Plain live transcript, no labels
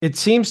It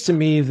seems to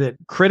me that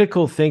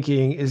critical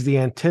thinking is the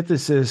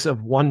antithesis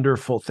of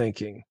wonderful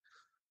thinking.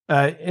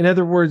 In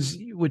other words,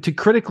 to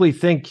critically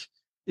think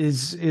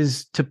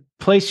is to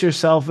place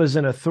yourself as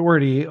an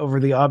authority over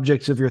the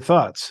objects of your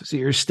thoughts. So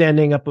you're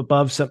standing up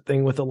above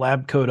something with a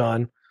lab coat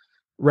on,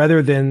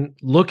 rather than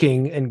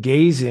looking and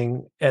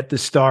gazing at the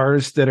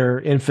stars that are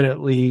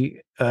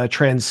infinitely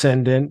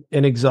transcendent,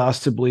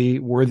 inexhaustibly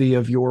worthy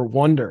of your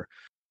wonder.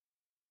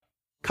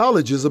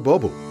 College is a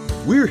bubble.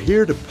 We're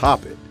here to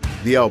pop it.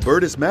 The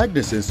Albertus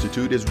Magnus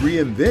Institute is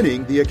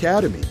reinventing the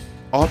academy,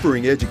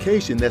 offering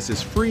education that's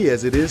as free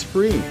as it is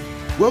free.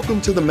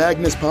 Welcome to the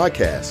Magnus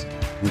Podcast.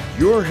 With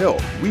your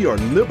help, we are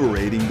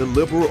liberating the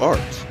liberal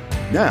arts.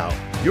 Now,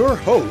 your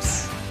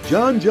hosts,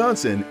 John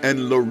Johnson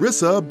and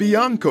Larissa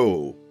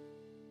Bianco.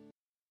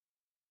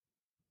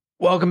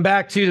 Welcome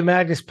back to the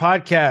Magnus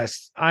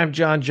Podcast. I'm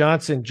John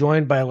Johnson,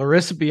 joined by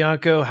Larissa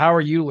Bianco. How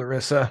are you,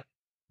 Larissa?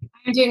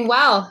 I'm doing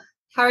well.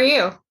 How are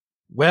you?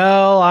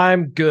 Well,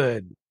 I'm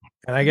good.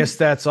 And I guess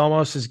that's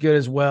almost as good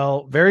as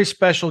well. Very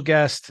special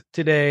guest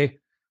today,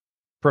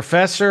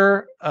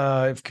 professor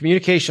of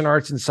communication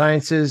arts and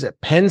sciences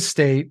at Penn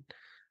State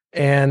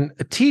and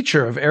a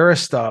teacher of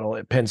Aristotle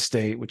at Penn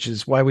State, which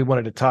is why we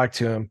wanted to talk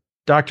to him,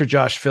 Dr.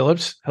 Josh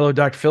Phillips. Hello,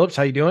 Dr. Phillips.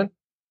 How you doing?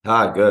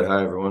 Hi, good.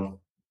 Hi, everyone.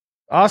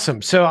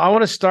 Awesome. So I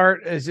want to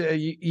start as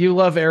you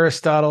love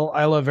Aristotle.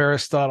 I love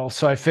Aristotle.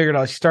 So I figured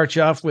I'll start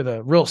you off with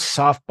a real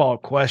softball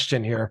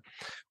question here.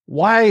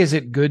 Why is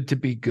it good to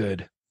be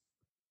good?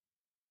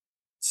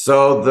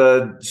 So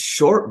the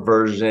short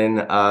version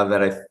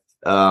that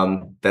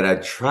I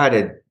try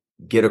to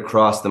get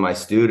across to my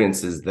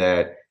students is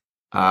that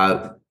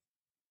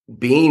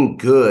being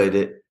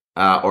good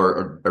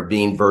or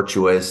being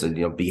virtuous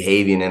and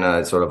behaving in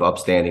a sort of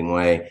upstanding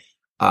way,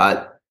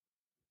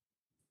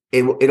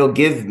 it'll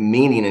give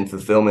meaning and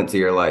fulfillment to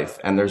your life.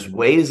 And there's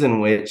ways in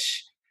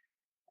which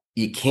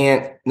you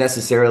can't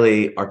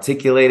necessarily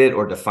articulate it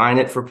or define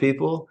it for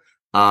people.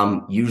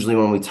 Usually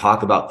when we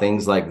talk about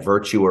things like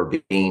virtue or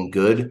being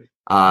good,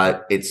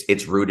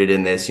 it's rooted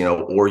in this,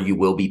 or you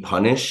will be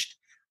punished.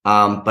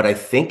 But I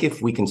think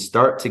if we can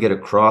start to get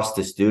across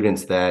to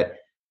students that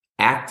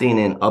acting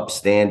in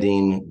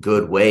upstanding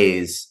good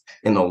ways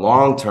in the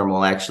long term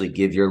will actually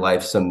give your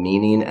life some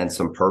meaning and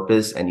some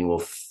purpose, and you will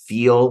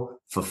feel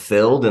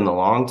fulfilled in the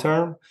long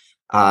term.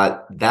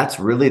 That's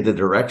really the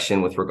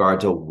direction with regard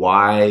to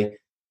why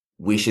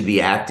we should be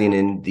acting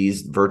in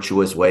these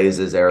virtuous ways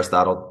as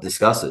Aristotle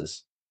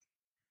discusses.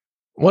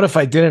 What if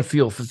I didn't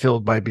feel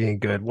fulfilled by being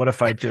good? What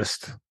if I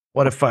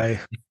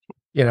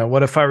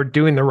were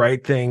doing the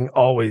right thing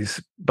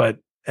always, but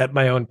at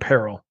my own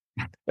peril?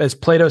 As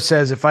Plato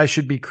says, if I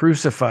should be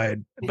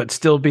crucified, but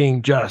still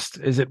being just,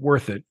 is it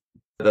worth it?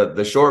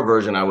 The short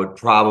version I would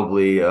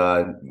probably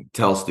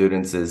tell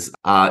students is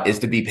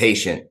to be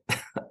patient.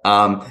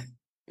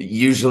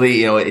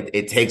 Usually,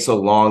 it takes a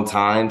long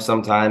time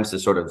sometimes to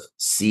sort of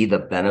see the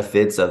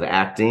benefits of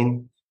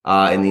acting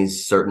in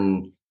these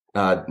certain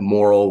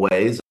moral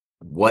ways.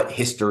 What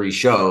history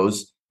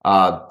shows,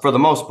 for the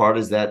most part,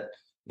 is that,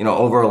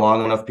 over a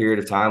long enough period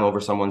of time,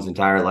 over someone's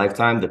entire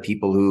lifetime, the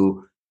people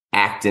who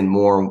act in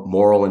more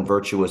moral and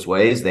virtuous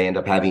ways, they end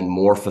up having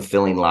more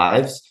fulfilling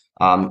lives.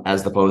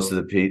 As opposed to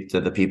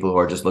the people who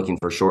are just looking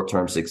for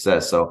short-term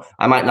success. So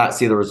I might not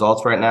see the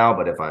results right now,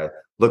 but if I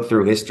look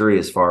through history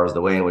as far as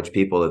the way in which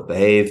people have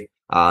behaved,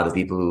 the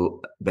people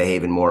who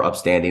behave in more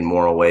upstanding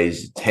moral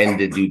ways tend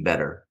to do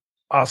better.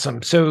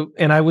 Awesome. So,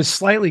 and I was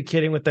slightly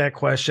kidding with that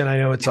question. I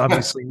know it's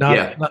obviously not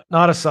a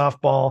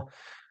softball,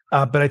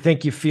 but I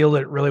think you feel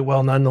it really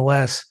well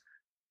nonetheless.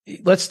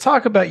 Let's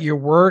talk about your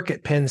work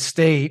at Penn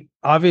State.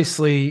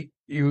 Obviously,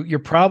 you're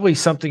probably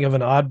something of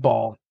an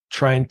oddball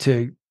trying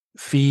to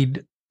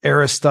feed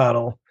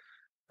Aristotle,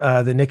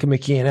 the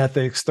Nicomachean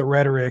ethics, the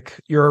rhetoric.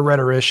 You're a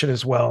rhetorician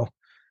as well.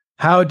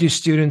 How do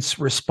students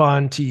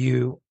respond to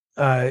you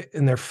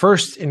in their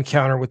first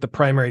encounter with the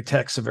primary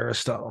text of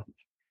Aristotle?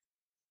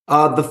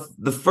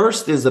 The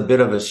first is a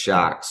bit of a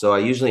shock. So I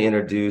usually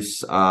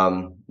introduce,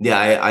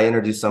 I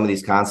introduce some of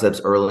these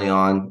concepts early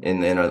on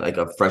in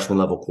a freshman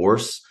level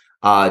course,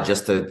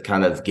 just to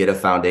kind of get a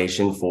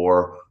foundation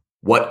for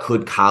what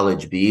could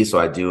college be. So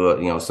I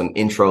do, some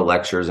intro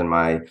lectures in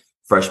my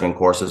freshman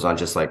courses on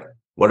just like,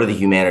 what are the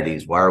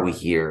humanities? Why are we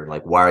here?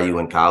 Like, why are you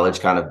in college?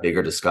 Kind of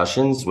bigger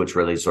discussions, which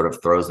really sort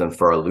of throws them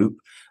for a loop.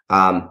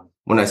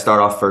 When I start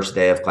off first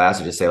day of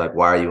class, I just say like,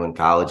 why are you in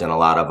college? And a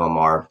lot of them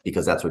are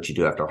because that's what you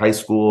do after high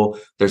school.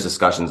 There's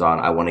discussions on,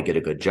 I want to get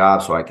a good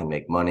job so I can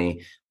make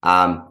money.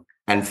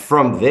 And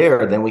from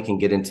there, then we can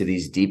get into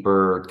these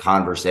deeper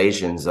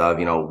conversations of,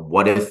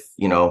 what if,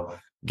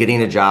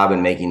 getting a job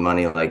and making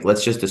money, like,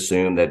 let's just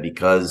assume that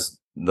because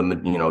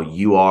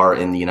you are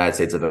in the United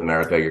States of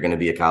America, you're going to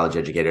be a college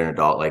educated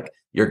adult, like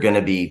you're going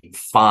to be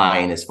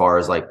fine as far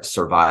as like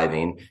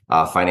surviving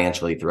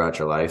financially throughout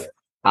your life.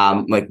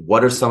 Like,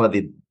 what are some of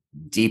the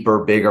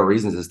deeper, bigger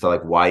reasons as to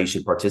like why you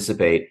should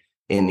participate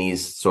in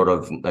these sort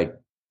of like,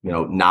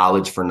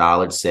 knowledge for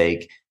knowledge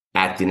sake,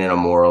 acting in a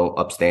moral,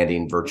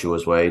 upstanding,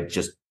 virtuous way,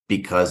 just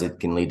because it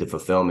can lead to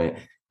fulfillment.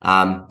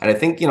 And I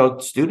think,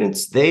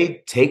 students,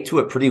 they take to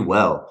it pretty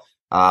well.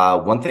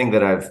 One thing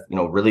that I've,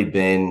 really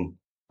been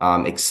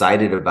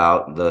excited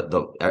about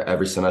the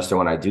every semester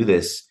when I do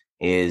this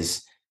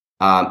is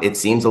it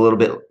seems a little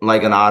bit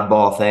like an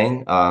oddball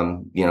thing.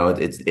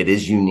 It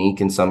is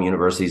unique in some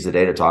universities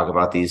today to talk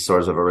about these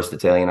sorts of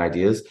Aristotelian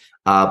ideas,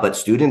 but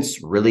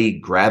students really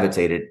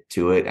gravitated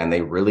to it, and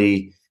they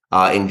really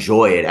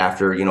enjoy it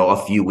after,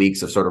 a few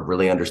weeks of sort of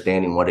really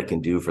understanding what it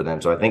can do for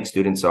them. So I think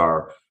students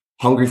are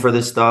hungry for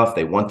this stuff.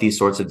 They want these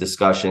sorts of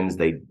discussions.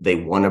 They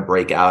want to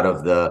break out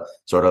of the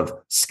sort of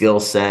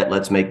skill set,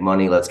 let's make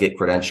money, let's get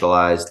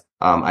credentialized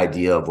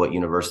idea of what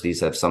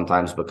universities have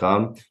sometimes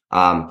become.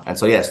 And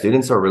so, yeah,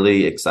 students are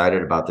really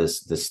excited about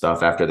this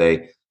stuff after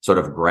they sort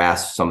of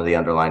grasp some of the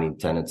underlying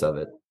tenets of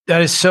it.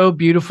 That is so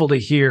beautiful to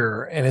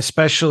hear. And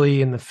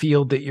especially in the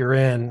field that you're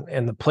in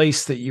and the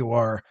place that you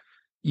are,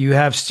 you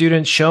have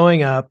students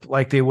showing up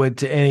like they would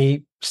to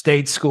any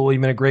state school,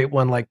 even a great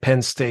one like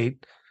Penn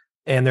State.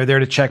 And they're there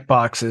to check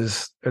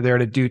boxes. They're there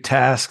to do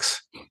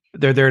tasks.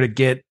 They're there to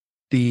get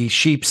the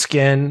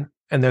sheepskin,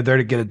 and they're there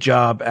to get a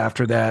job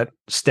after that,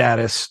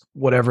 status,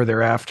 whatever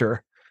they're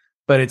after.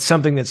 But it's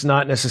something that's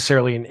not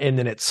necessarily an end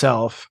in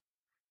itself.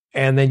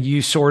 And then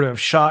you sort of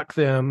shock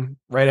them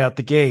right out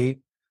the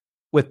gate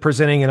with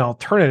presenting an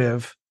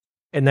alternative,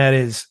 and that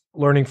is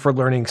learning for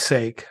learning's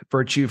sake,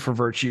 virtue for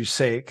virtue's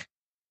sake.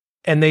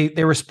 And they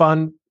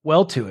respond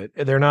well to it.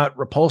 They're not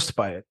repulsed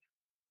by it.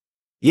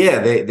 Yeah,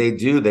 they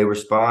do. They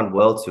respond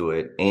well to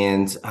it.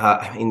 And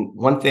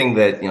one thing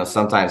that,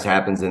 sometimes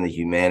happens in the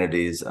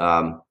humanities,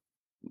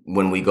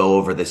 when we go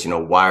over this,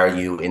 why are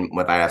you in,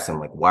 when I ask them,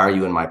 like, why are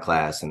you in my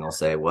class? And they'll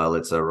say, well,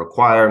 it's a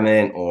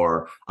requirement,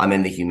 or I'm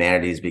in the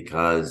humanities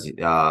because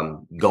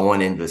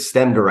going in the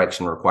STEM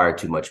direction required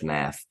too much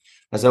math.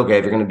 I say, okay,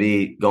 if you're going to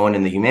be going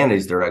in the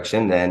humanities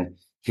direction, then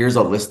here's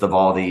a list of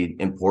all the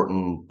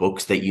important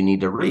books that you need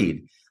to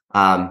read.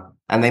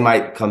 And they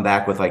might come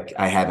back with like,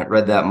 I haven't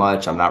read that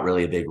much. I'm not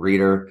really a big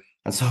reader.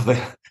 And so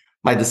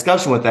my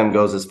discussion with them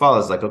goes as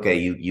follows, like, okay,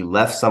 you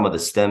left some of the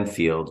STEM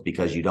fields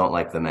because you don't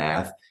like the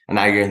math. And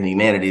now you're in the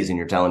humanities and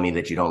you're telling me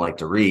that you don't like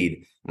to read.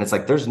 And it's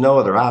like, there's no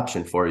other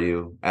option for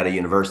you at a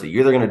university.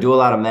 You're either going to do a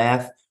lot of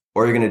math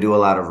or you're going to do a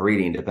lot of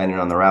reading, depending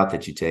on the route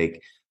that you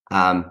take.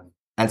 And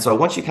so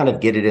once you kind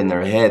of get it in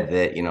their head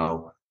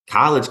that,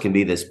 college can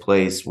be this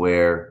place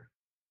where,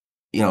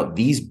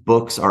 these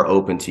books are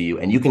open to you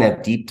and you can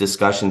have deep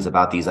discussions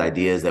about these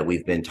ideas that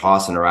we've been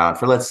tossing around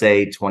for, let's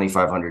say,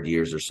 2,500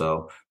 years or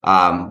so.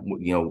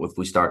 If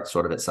we start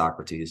sort of at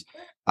Socrates,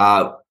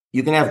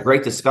 you can have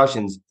great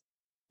discussions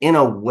in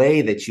a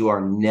way that you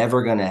are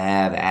never going to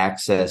have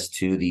access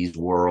to these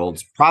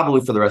worlds,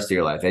 probably for the rest of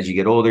your life. As you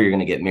get older, you're going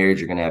to get married,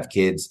 you're going to have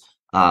kids.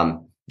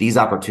 These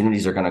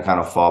opportunities are going to kind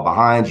of fall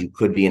behind. You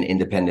could be an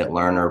independent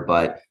learner,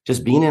 but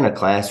just being in a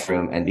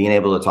classroom and being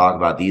able to talk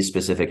about these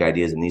specific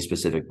ideas in these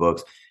specific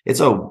books,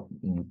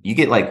 you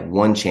get like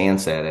one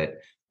chance at it.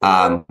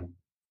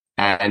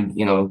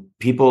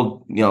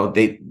 People,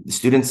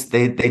 students,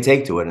 they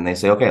take to it and they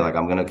say, okay, like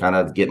I'm going to kind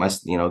of get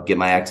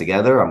my act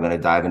together. I'm going to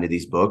dive into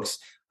these books.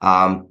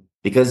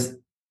 Because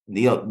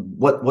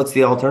what's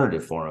the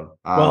alternative for them?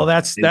 Well,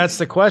 that's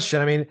the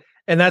question. I mean,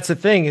 and that's the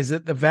thing, is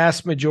that the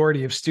vast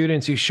majority of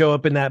students who show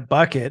up in that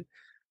bucket,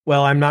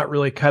 well, I'm not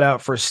really cut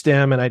out for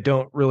STEM and I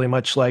don't really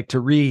much like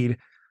to read.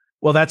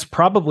 Well, that's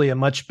probably a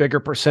much bigger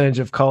percentage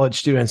of college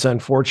students,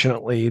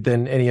 unfortunately,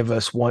 than any of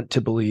us want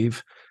to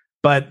believe.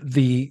 But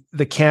the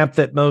camp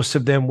that most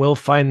of them will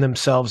find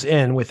themselves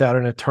in without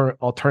an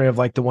alternative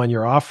like the one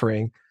you're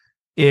offering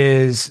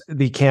is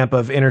the camp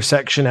of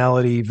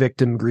intersectionality,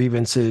 victim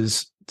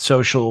grievances,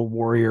 social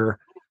warrior,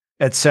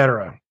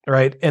 etc.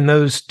 Right. And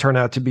those turn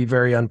out to be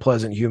very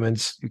unpleasant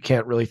humans who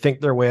can't really think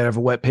their way out of a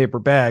wet paper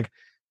bag.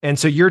 And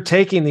so you're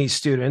taking these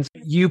students,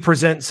 you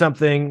present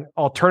something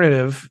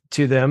alternative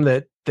to them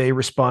that they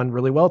respond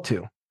really well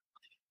to.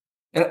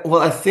 And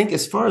well, I think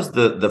as far as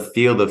the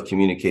field of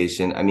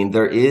communication, I mean,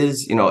 there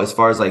is, as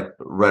far as like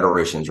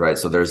rhetoricians, right?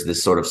 So there's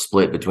this sort of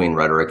split between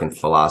rhetoric and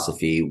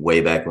philosophy way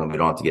back when. We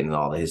don't have to get into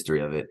all the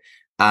history of it.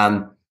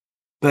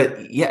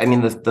 But yeah, I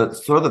mean, the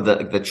sort of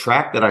the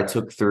track that I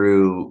took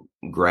through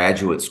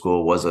graduate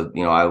school was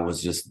I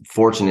was just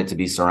fortunate to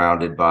be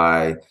surrounded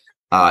by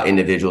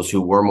individuals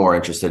who were more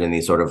interested in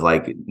these sort of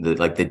like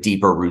the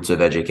deeper roots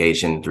of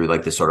education through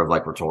like this sort of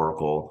like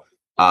rhetorical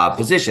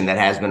position that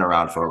has been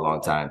around for a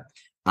long time.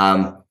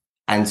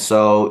 And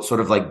so sort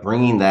of like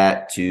bringing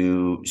that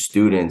to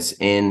students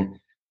in,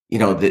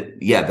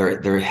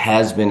 there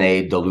has been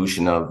a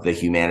dilution of the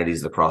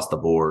humanities across the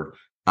board.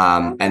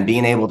 And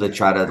being able to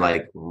try to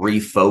like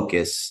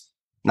refocus,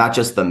 not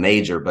just the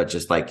major, but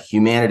just like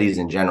humanities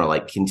in general,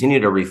 like continue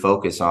to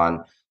refocus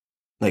on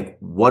like,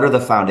 what are the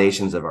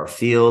foundations of our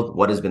field?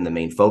 What has been the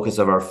main focus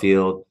of our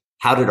field?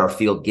 How did our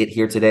field get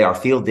here today? Our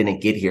field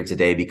didn't get here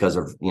today because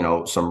of,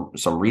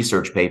 some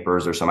research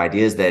papers or some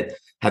ideas that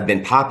have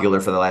been popular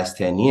for the last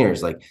 10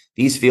 years. Like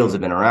these fields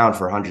have been around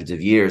for hundreds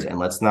of years, and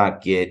let's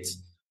not get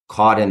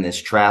caught in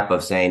this trap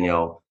of saying,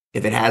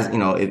 if it has,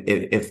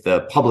 if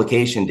the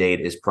publication date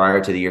is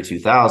prior to the year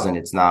 2000,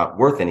 it's not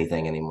worth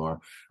anything anymore.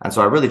 And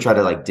so I really try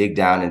to like dig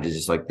down into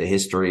just like the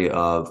history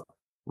of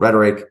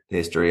rhetoric, the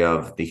history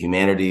of the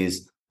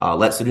humanities,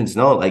 let students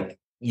know like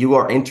you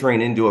are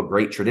entering into a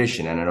great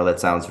tradition. And I know that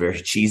sounds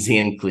very cheesy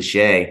and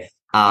cliche.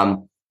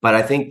 But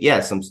I think,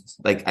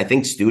 I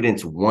think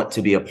students want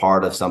to be a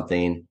part of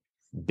something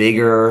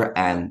bigger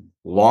and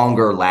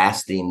longer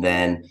lasting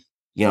than,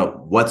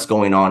 what's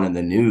going on in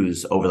the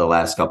news over the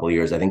last couple of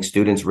years. I think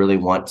students really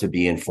want to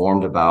be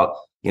informed about,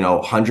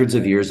 hundreds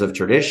of years of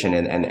tradition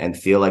and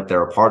feel like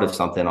they're a part of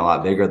something a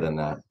lot bigger than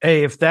that.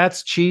 Hey, if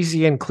that's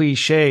cheesy and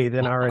cliche,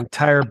 then our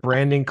entire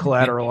branding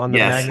collateral on the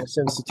Magnus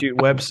Institute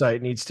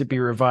website needs to be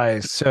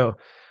revised. So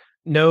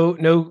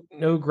no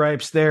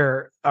gripes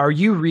there. Are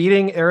you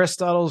reading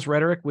Aristotle's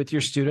Rhetoric with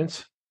your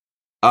students?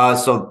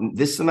 So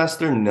this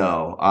semester,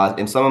 no.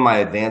 In some of my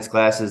advanced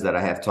classes that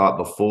I have taught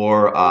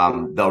before,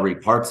 they'll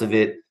read parts of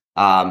it,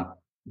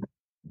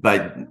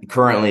 but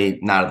currently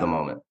not at the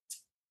moment.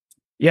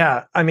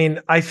 Yeah, I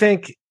mean, I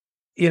think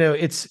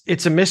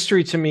it's a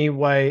mystery to me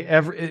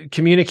why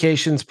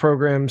communications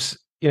programs,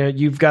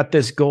 you've got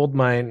this gold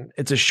mine.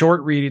 It's a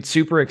short read. It's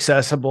super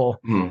accessible.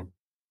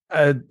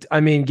 I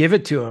mean, give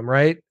it to them,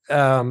 right?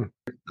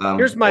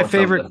 Here's my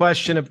favorite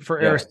question for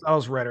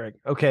Aristotle's Rhetoric.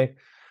 Okay.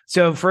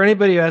 So for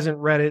anybody who hasn't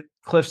read it,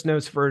 Cliff's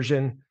Notes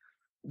version,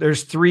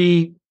 there's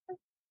 3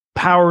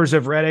 powers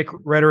of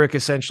rhetoric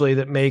essentially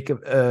that make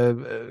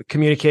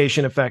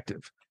communication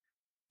effective: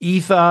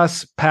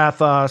 ethos,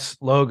 pathos,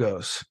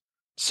 logos.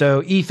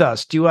 So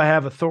ethos, do I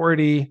have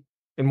authority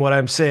in what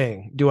I'm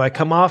saying? Do I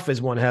come off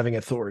as one having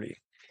authority?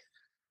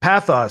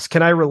 Pathos,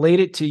 can I relate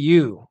it to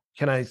you?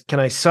 Can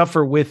I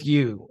suffer with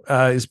you?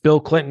 As Bill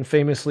Clinton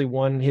famously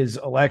won his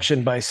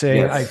election by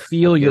saying, I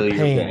feel your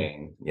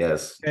pain.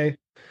 Yes. Okay.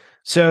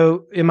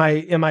 So am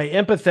I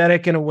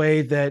empathetic in a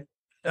way that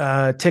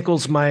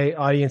tickles my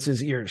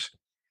audience's ears?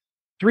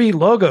 3,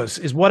 logos,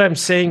 is what I'm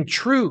saying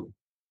true?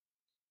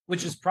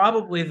 Which is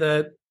probably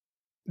the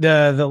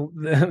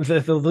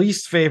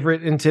least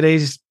favorite in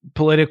today's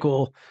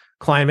political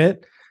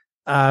climate,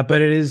 but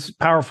it is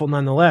powerful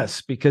nonetheless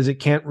because it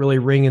can't really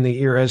ring in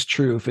the ear as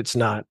true if it's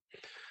not.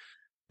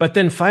 But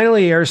then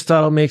finally,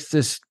 Aristotle makes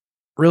this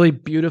really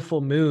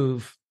beautiful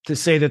move to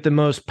say that the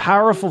most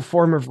powerful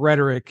form of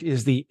rhetoric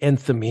is the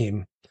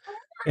enthymeme.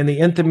 And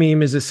the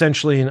enthymeme is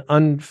essentially an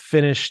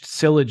unfinished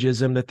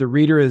syllogism that the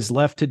reader is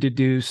left to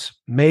deduce,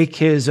 make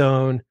his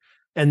own,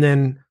 and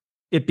then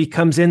it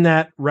becomes in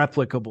that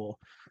replicable.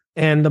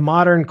 And the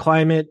modern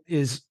climate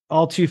is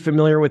all too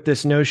familiar with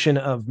this notion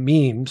of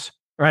memes,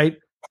 right?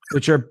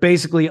 Which are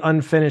basically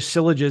unfinished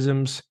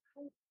syllogisms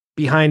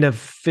behind a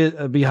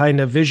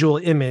visual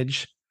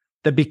image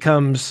that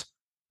becomes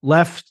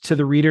left to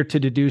the reader to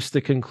deduce the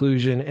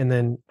conclusion and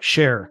then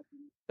share.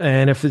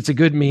 And if it's a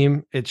good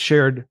meme, it's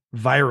shared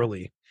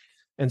virally.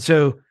 And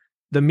so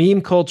the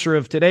meme culture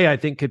of today, I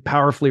think, could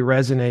powerfully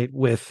resonate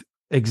with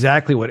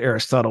exactly what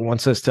Aristotle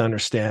wants us to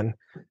understand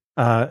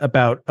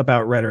about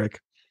rhetoric.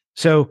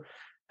 So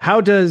how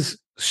does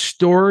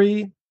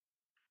story,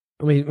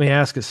 let me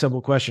ask a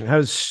simple question. How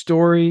does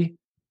story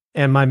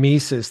and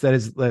mimesis, that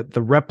is the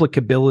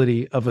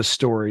replicability of a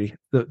story,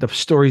 the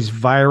story's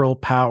viral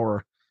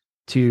power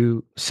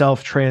to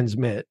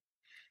self-transmit,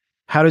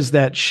 how does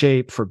that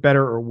shape, for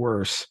better or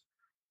worse,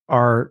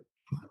 our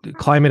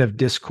climate of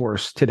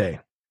discourse today?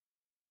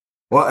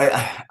 Well,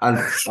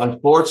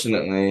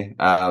 unfortunately,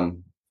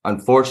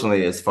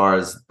 as far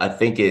as I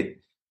think it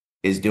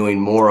is doing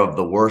more of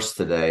the worst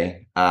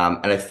today,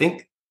 and I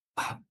think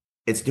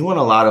it's doing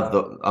a lot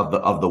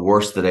of the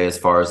worst today as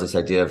far as this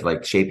idea of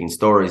like shaping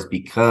stories,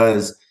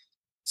 because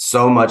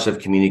so much of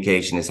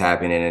communication is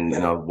happening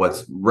in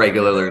what's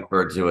regularly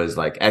referred to as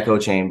like echo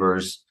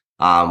chambers.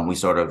 We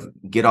sort of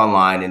get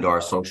online into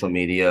our social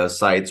media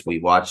sites, we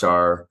watch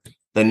the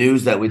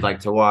news that we'd like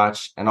to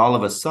watch, and all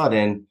of a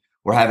sudden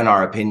we're having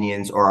our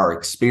opinions or our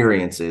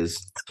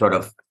experiences sort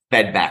of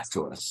fed back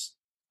to us.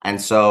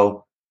 And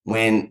so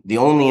when the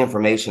only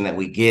information that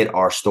we get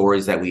are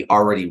stories that we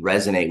already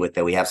resonate with,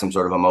 that we have some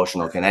sort of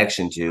emotional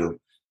connection to,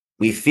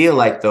 we feel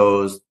like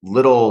those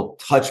little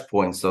touch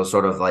points, those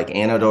sort of like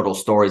anecdotal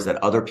stories that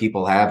other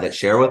people have that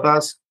share with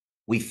us,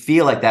 we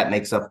feel like that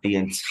makes up the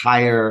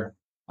entire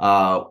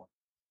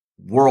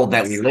world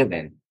that we live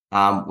in.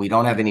 We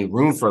don't have any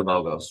room for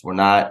logos. We're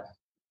not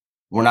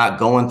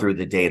going through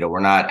the data. We're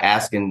not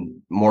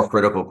asking more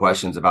critical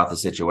questions about the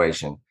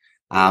situation.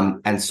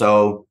 And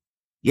so,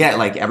 yeah,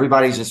 like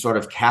everybody's just sort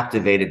of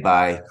captivated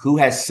by who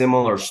has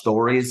similar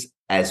stories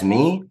as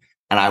me.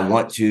 And I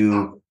want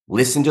to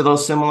listen to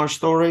those similar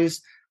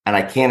stories. And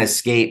I can't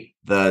escape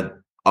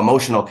the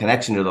emotional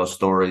connection to those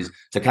stories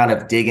to kind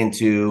of dig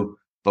into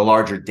the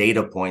larger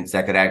data points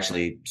that could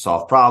actually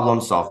solve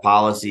problems, solve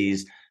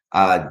policies,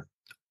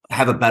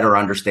 have a better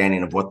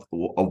understanding of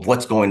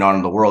what's going on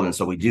in the world. And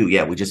so we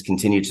just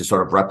continue to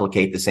sort of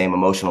replicate the same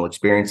emotional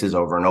experiences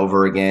over and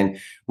over again.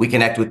 We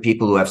connect with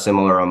people who have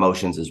similar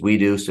emotions as we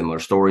do, similar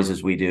stories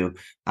as we do.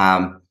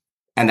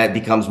 and that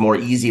becomes more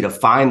easy to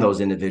find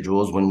those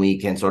individuals when we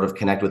can sort of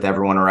connect with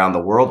everyone around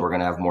the world. We're going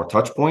to have more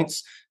touch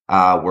points.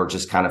 We're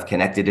just kind of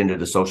connected into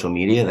the social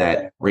media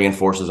that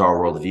reinforces our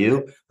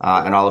worldview.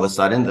 And all of a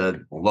sudden,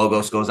 the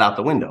logos goes out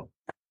the window.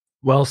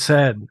 Well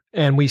said.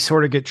 And we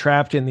sort of get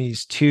trapped in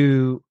these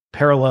two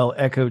parallel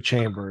echo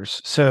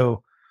chambers.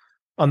 So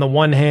on the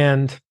one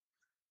hand,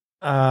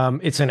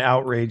 it's an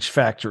outrage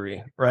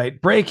factory,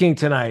 right? Breaking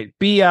tonight,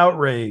 be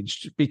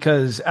outraged,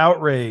 because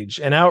outrage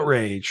and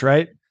outrage,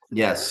 right?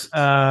 Yes.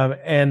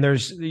 And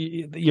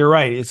you're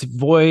right. It's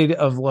void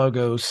of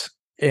logos,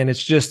 and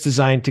it's just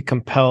designed to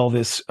compel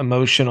this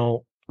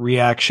emotional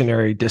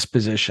reactionary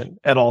disposition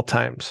at all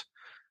times.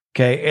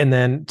 Okay. And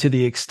then to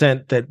the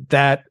extent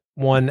that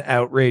one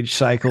outrage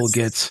cycle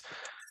gets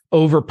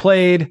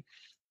overplayed,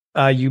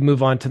 you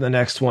move on to the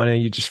next one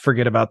and you just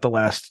forget about the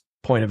last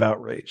point of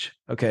outrage.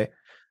 Okay.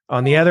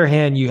 On the other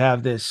hand, you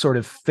have this sort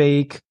of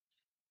fake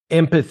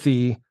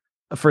empathy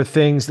for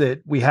things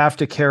that we have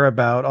to care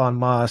about en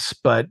masse,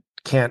 but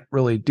can't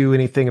really do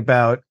anything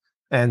about.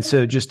 And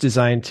so just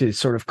designed to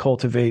sort of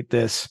cultivate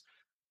this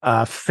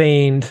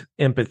feigned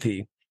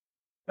empathy.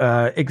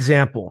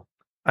 Example,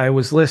 I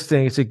was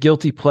listening, it's a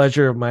guilty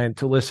pleasure of mine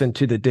to listen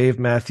to the Dave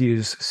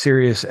Matthews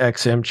Sirius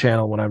XM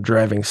channel when I'm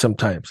driving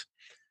sometimes.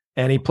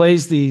 And he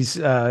plays these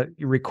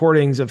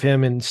recordings of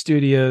him in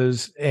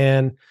studios,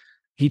 and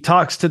he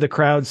talks to the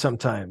crowd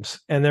sometimes.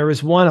 And there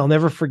was one I'll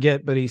never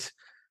forget, but he's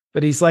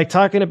like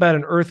talking about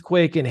an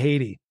earthquake in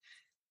Haiti.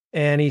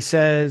 And he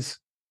says,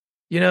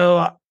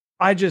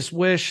 I just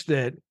wish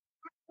that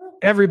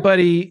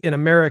everybody in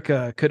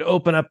America could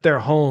open up their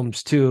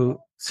homes to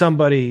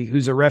somebody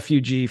who's a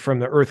refugee from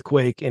the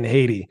earthquake in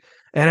Haiti.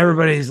 And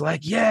everybody's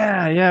like,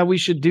 yeah, we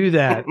should do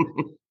that.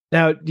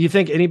 Now, do you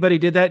think anybody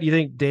did that? Do you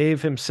think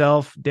Dave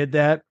himself did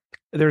that?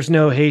 There's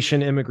no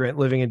Haitian immigrant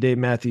living in Dave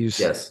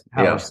Matthews' house.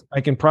 Yeah.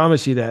 I can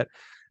promise you that.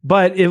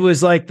 But it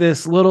was like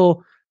this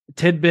little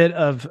tidbit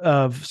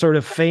of sort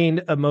of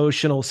feigned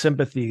emotional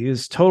sympathy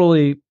is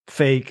totally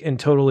fake and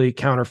totally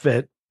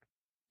counterfeit,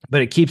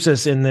 but it keeps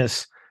us in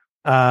this,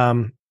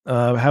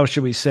 how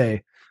should we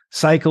say,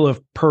 cycle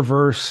of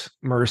perverse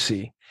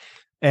mercy.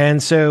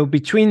 And so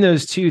between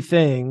those two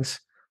things,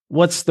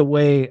 what's the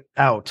way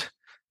out?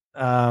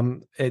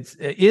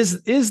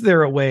 Is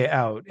there a way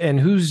out, and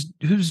who's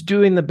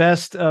doing the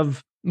best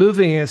of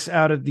moving us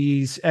out of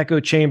these echo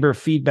chamber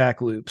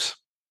feedback loops?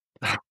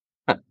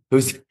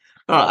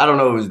 I don't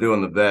know who's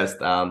doing the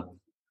best. I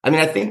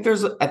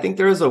think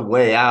there is a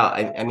way out.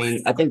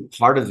 I think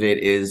part of it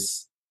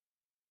is,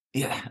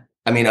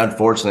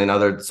 unfortunately,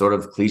 another sort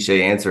of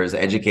cliche answer is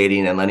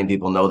educating and letting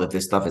people know that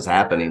this stuff is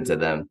happening to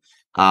them.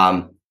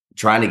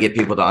 Trying to get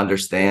people to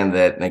understand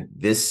that like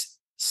this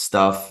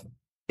stuff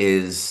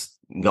is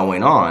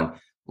going on.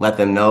 Let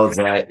them know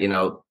that,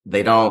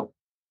 they don't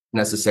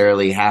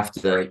necessarily have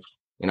to,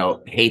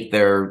 hate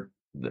their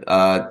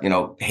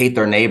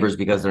neighbors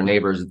because their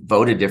neighbors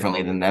voted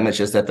differently than them. It's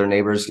just that their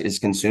neighbors is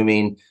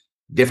consuming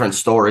different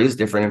stories,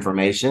 different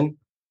information.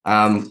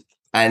 And,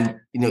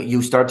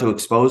 you start to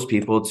expose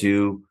people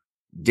to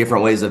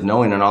different ways of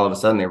knowing, and all of a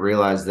sudden they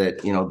realize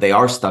that, they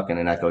are stuck in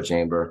an echo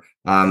chamber.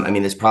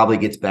 This probably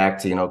gets back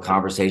to,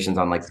 conversations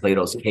on like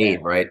Plato's cave,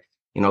 right?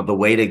 The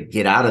way to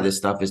get out of this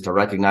stuff is to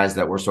recognize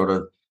that we're sort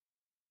of,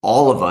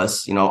 all of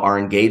us, are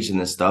engaged in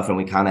this stuff, and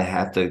we kind of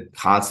have to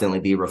constantly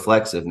be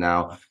reflexive.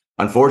 Now,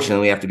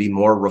 unfortunately, we have to be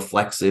more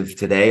reflexive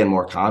today and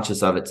more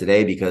conscious of it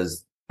today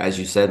because, as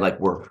you said, like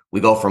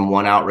we go from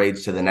one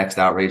outrage to the next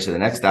outrage to the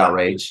next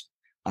outrage.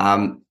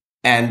 And,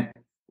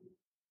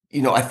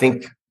 I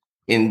think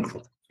in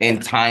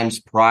times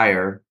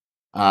prior,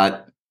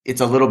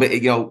 it's a little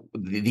bit,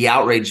 the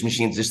outrage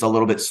machine is just a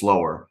little bit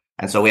slower.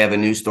 And so we have a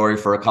news story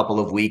for a couple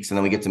of weeks and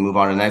then we get to move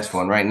on to the next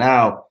one. Right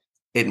now,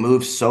 it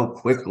moves so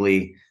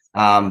quickly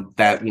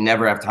that we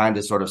never have time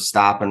to sort of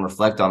stop and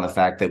reflect on the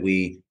fact that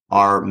we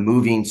are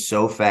moving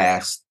so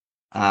fast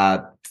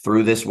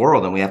through this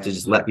world. And we have to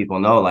just let people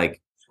know, like,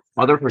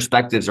 other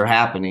perspectives are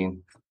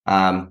happening.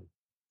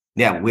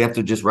 We have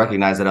to just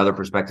recognize that other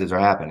perspectives are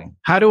happening.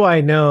 How do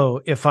I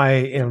know if I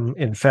am,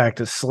 in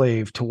fact, a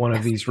slave to one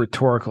of these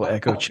rhetorical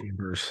echo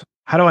chambers?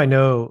 How do I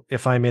know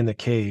if I'm in the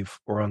cave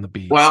or on the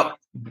beach? Well,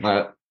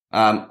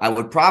 I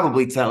would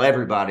probably tell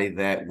everybody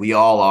that we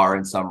all are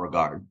in some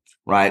regard,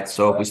 right?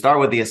 So if we start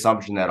with the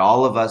assumption that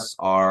all of us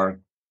are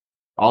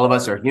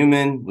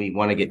human, we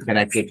want to get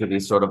connected to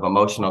these sort of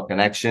emotional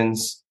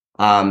connections.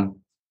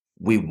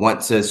 We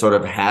want to sort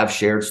of have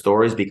shared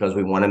stories because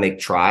we want to make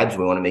tribes,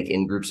 we want to make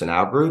in-groups and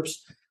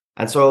out-groups.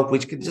 And so if we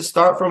could just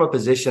start from a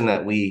position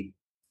that we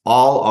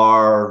all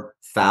are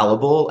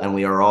fallible and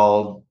we are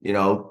all,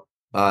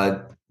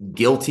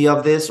 guilty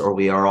of this, or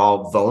we are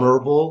all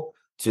vulnerable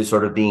to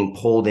sort of being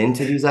pulled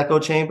into these echo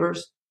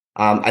chambers,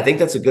 I think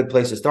that's a good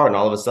place to start. And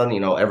all of a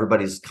sudden,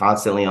 everybody's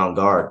constantly on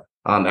guard.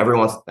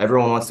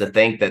 Everyone wants to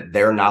think that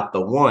they're not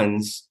the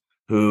ones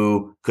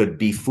who could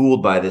be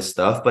fooled by this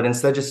stuff, but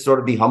instead just sort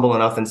of be humble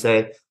enough and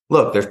say,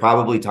 look, there's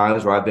probably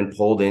times where I've been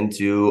pulled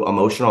into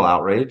emotional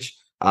outrage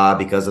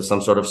because of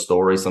some sort of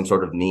story, some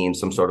sort of meme,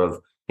 some sort of,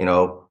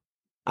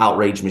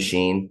 outrage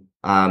machine.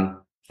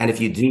 And if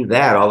you do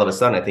that, all of a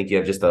sudden, I think you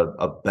have just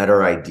a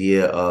better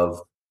idea of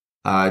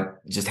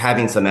just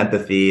having some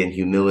empathy and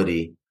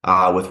humility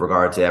with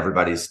regard to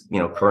everybody's,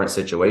 current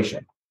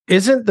situation.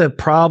 Isn't the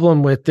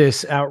problem with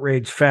this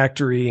outrage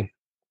factory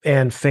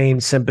and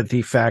feigned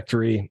sympathy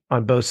factory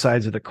on both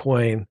sides of the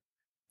coin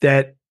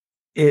that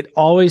it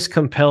always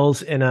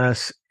compels in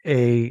us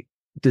a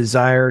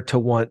desire to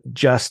want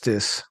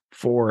justice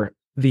for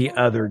the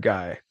other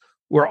guy?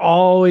 We're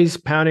always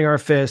pounding our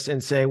fist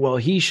and saying, well,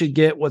 he should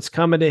get what's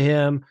coming to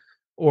him,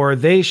 or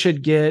they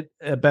should get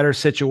a better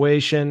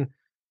situation,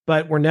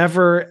 but we're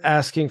never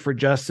asking for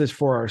justice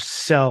for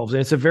ourselves.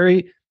 And it's a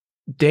very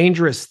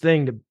dangerous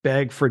thing to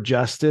beg for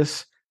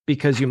justice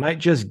because you might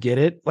just get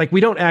it. Like,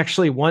 we don't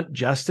actually want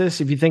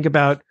justice. If you think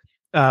about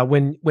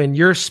when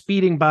you're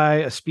speeding by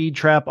a speed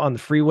trap on the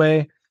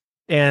freeway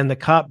and the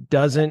cop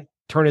doesn't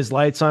turn his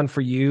lights on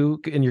for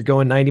you and you're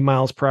going 90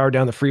 miles per hour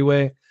down the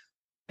freeway,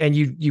 and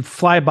you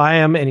fly by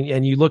him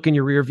and you look in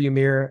your rearview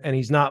mirror and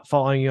he's not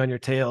following you on your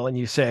tail, and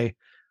you say,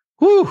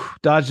 whew,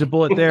 dodged a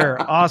bullet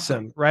there.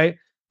 Awesome. Right.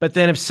 But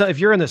then if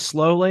you're in the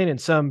slow lane and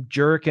some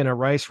jerk in a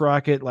rice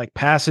rocket like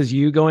passes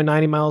you going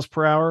 90 miles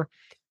per hour,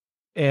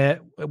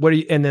 and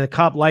then the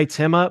cop lights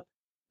him up,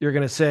 you're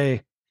going to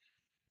say,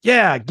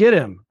 yeah, get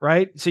him.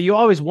 Right. So you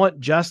always want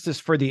justice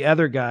for the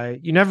other guy.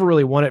 You never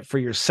really want it for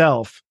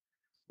yourself,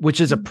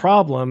 which is a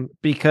problem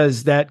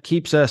because that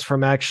keeps us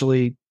from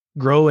actually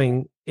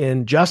growing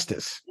in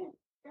justice.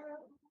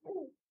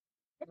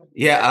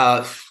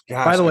 Yeah.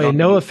 Gosh, by the way,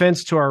 no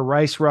offense to our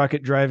rice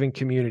rocket driving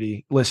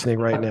community listening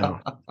right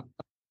now.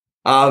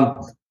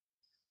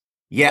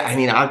 Yeah, I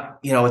mean,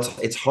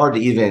 it's hard to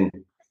even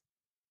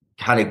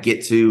kind of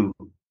get to,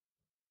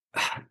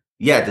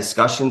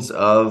 discussions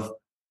of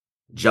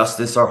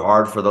justice are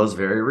hard for those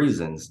very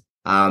reasons.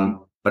 But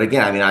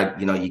again, I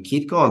mean, you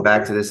keep going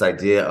back to this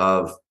idea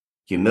of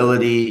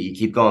humility. You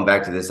keep going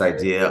back to this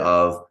idea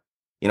of,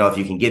 if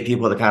you can get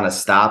people to kind of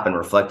stop and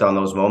reflect on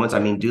those moments, I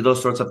mean, do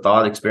those sorts of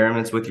thought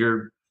experiments with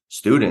your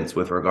students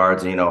with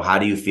regards to, how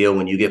do you feel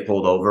when you get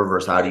pulled over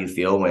versus how do you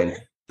feel when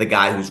the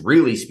guy who's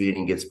really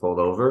speeding gets pulled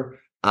over.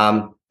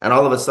 And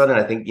all of a sudden,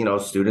 I think,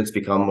 students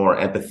become more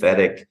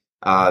empathetic,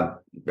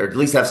 or at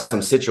least have some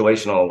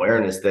situational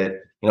awareness that,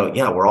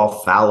 we're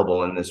all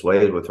fallible in this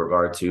way with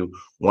regard to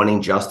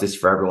wanting justice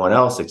for everyone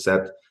else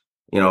except,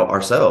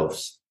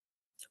 ourselves.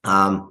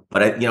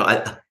 But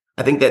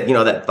I think that,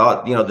 that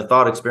thought, the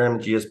thought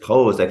experiment you just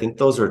posed, I think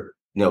those are,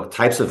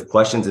 types of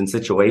questions and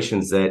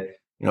situations that,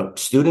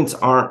 students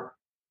aren't,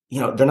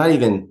 they're not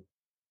even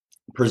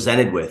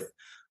presented with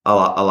a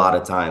lot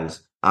of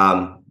times.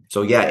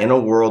 So yeah, in a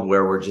world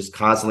where we're just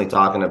constantly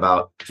talking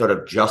about sort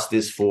of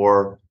justice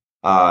for,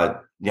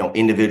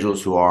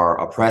 individuals who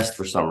are oppressed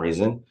for some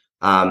reason,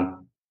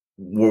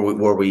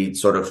 where we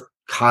sort of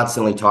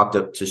constantly talk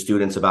to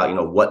students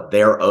about, what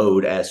they're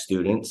owed as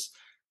students.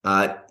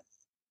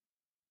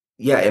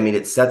 Yeah, I mean,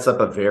 it sets up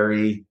a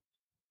very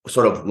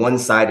sort of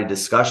one-sided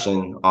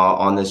discussion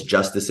on this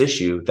justice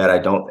issue that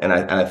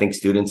I think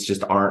students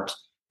just aren't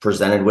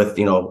presented with,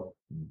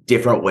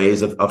 different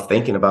ways of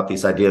thinking about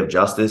this idea of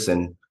justice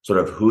and sort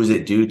of who's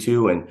it due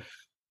to, and,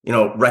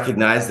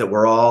 recognize that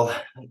we're all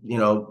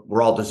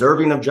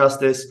deserving of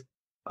justice.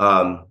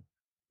 And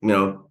we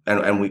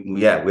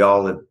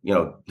all,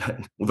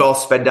 we've all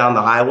sped down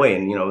the highway,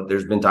 and,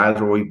 there's been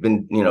times where we've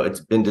been, it's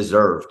been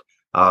deserved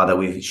that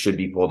we should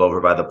be pulled over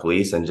by the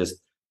police, and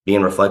just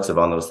being reflexive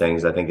on those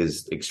things, I think,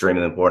 is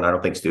extremely important. I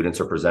don't think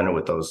students are presented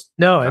with those.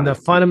 No, and the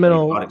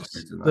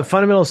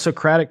fundamental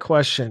Socratic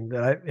question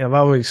that I've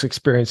always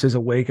experienced as a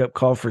wake-up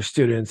call for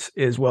students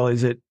is, well,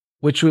 is it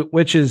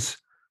which is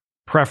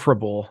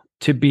preferable,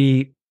 to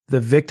be the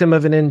victim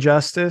of an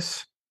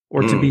injustice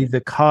or to be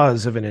the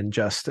cause of an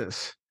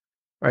injustice?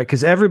 Right?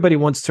 Because everybody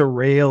wants to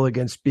rail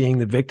against being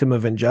the victim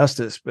of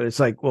injustice, but it's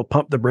like, well,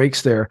 pump the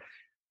brakes there.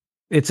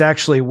 It's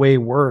actually way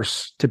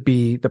worse to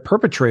be the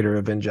perpetrator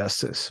of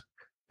injustice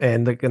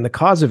and the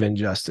cause of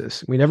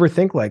injustice. We never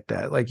think like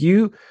that. Like,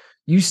 you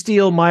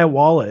steal my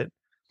wallet.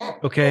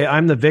 Okay.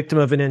 I'm the victim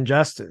of an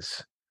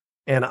injustice,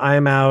 and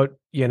I'm out,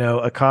 a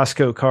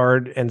Costco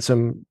card and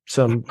some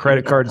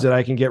credit cards that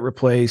I can get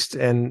replaced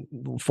and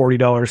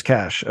 $40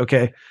 cash.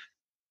 Okay.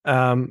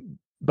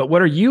 But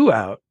what are you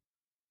out?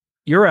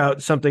 You're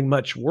out something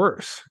much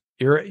worse.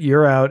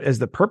 You're out as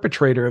the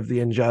perpetrator of the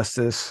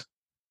injustice.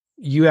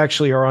 You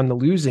actually are on the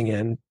losing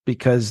end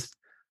because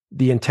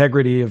the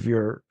integrity of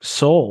your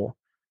soul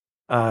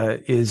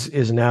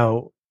is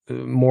now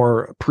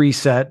more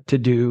preset to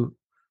do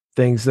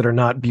things that are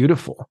not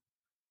beautiful.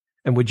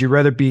 And would you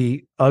rather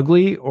be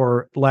ugly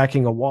or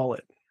lacking a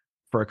wallet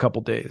for a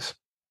couple days?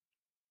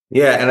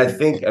 Yeah, and I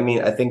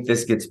think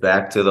this gets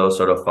back to those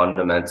sort of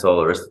fundamental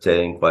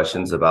Aristotelian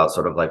questions about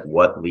sort of like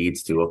what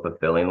leads to a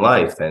fulfilling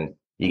life. And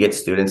you get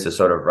students to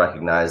sort of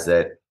recognize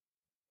that,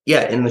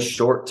 yeah, in the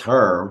short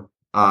term,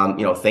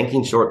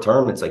 thinking short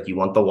term, it's like you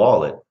want the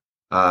wallet.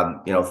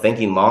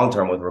 Thinking long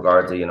term with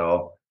regard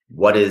to,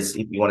 what is,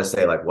 if you want to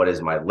say, like, what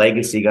is my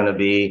legacy going to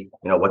be?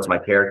 What's my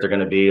character going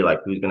to be?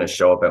 Like, who's going to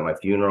show up at my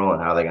funeral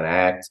and how they're going to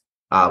act?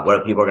 What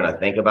are people going to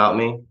think about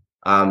me?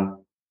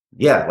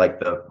 Like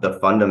the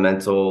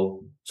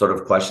fundamental sort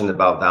of question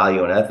about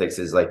value and ethics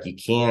is like, you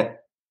can't,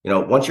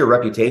 once your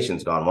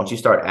reputation's gone, once you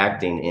start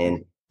acting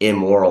in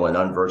immoral and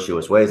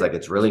unvirtuous ways, like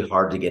it's really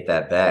hard to get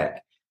that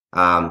back.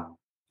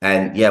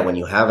 When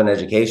you have an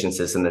education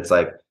system that's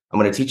like, I'm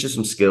going to teach you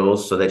some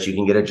skills so that you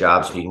can get a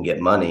job, so you can get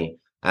money.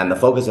 And the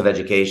focus of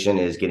education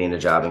is getting a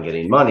job and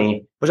getting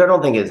money, which I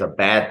don't think is a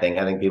bad thing.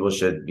 I think people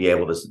should be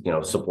able to,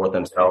 support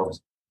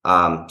themselves,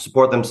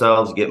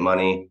 get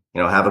money,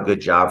 have a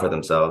good job for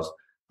themselves.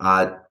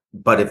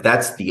 But if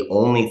that's the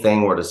only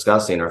thing we're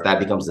discussing, or if that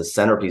becomes the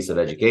centerpiece of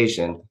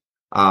education,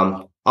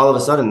 all of a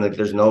sudden, like,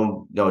 there's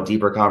no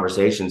deeper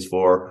conversations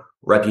for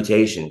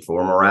reputation,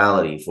 for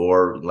morality,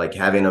 for like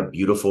having a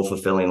beautiful,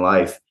 fulfilling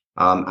life,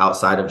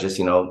 outside of just,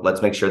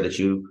 let's make sure that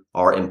you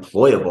are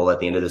employable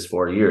at the end of this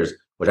 4 years,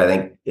 which I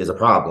think is a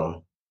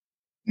problem.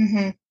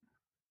 Mm-hmm.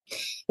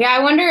 Yeah,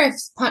 I wonder if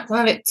some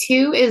of it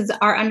too is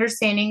our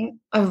understanding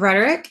of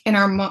rhetoric in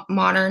our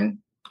modern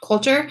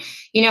culture.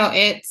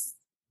 It's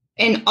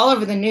in all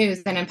over the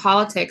news and in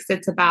politics,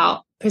 it's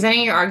about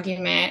presenting your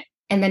argument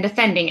and then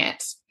defending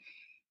it.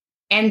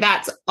 And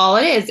that's all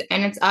it is.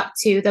 And it's up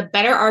to the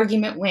better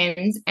argument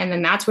wins. And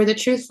then that's where the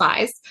truth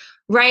lies.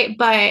 Right.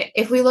 But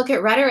if we look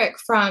at rhetoric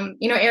from,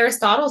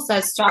 Aristotle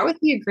says, start with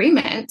the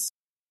agreement.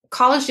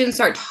 College students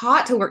are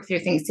taught to work through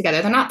things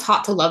together. They're not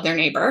taught to love their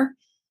neighbor.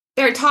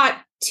 They're taught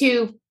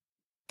to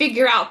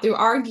figure out through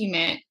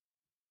argument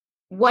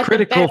what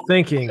critical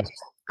thinking.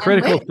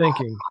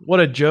 What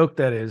a joke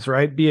that is,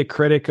 right? Be a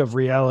critic of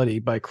reality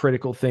by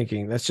critical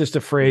thinking. That's just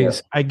a phrase.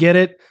 Yeah. I get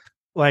it.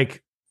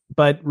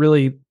 But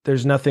really,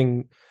 there's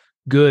nothing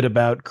good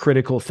about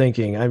critical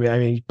thinking. I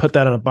mean, put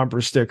that on a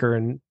bumper sticker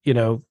and,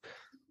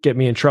 get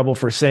me in trouble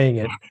for saying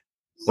it.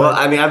 Well,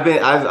 I mean,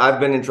 I've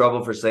been in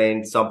trouble for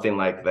saying something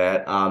like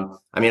that.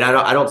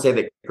 I don't say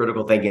that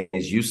critical thinking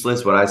is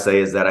useless. What I say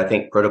is that I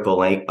think critical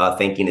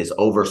thinking is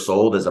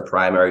oversold as a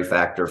primary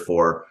factor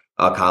for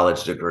a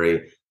college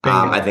degree.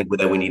 I think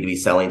that we need to be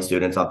selling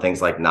students on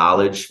things like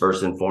knowledge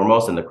first and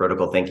foremost, and the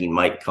critical thinking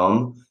might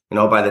come,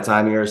 by the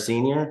time you're a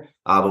senior.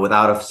 But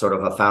without a sort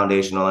of a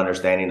foundational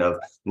understanding of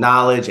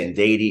knowledge and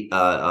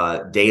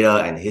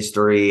data and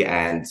history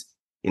and,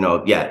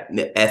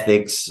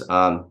 ethics,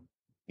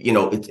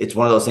 it's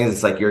one of those things.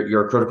 It's like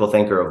you're a critical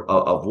thinker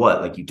of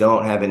what? Like, you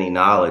don't have any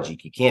knowledge.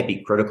 You can't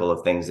be critical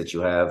of things that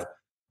you have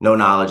no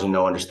knowledge and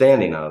no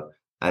understanding of.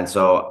 And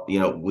so,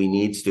 we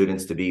need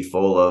students to be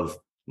full of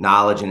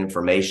knowledge and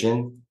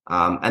information.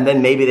 And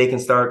then maybe they can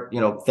start,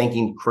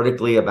 thinking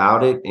critically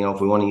about it, if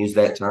we want to use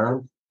that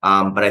term.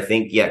 But I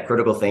think,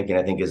 critical thinking,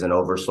 I think, is an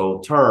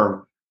oversold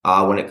term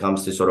when it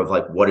comes to sort of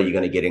like, what are you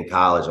going to get in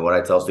college? And what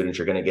I tell students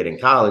you're going to get in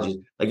college is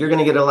like, you're going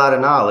to get a lot of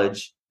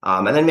knowledge.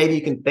 And then maybe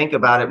you can think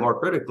about it more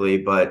critically,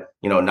 but,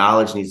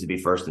 knowledge needs to be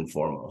first and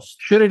foremost.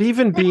 Should it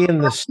even be in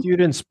the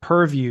student's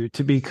purview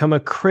to become a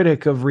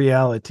critic of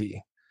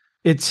reality?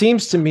 It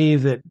seems to me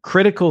that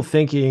critical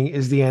thinking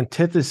is the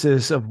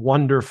antithesis of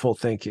wonderful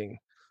thinking.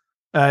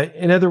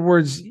 In other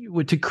words,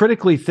 to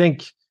critically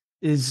think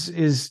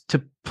is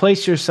to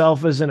place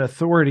yourself as an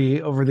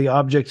authority over the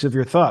objects of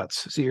your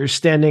thoughts. So you're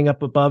standing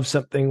up above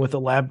something with a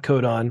lab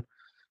coat on,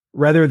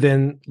 rather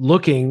than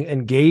looking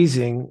and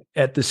gazing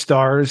at the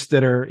stars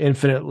that are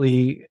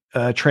infinitely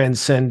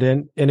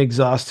transcendent,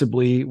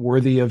 inexhaustibly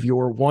worthy of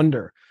your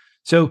wonder.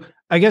 So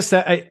I guess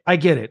that I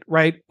get it,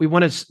 right? We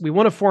want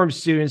to form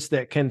students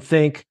that can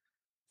think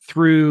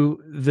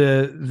through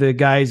the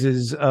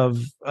guises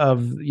of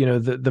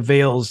the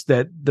veils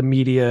that the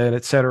media and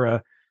et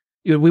cetera.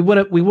 We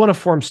want to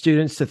form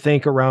students to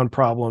think around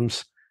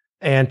problems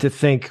and to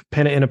think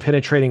in a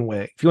penetrating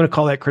way. If you want to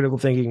call that critical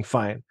thinking,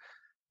 fine.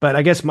 But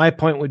I guess my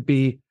point would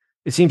be,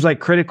 it seems like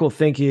critical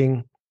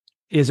thinking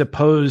is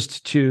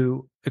opposed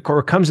to,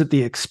 or comes at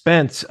the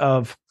expense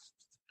of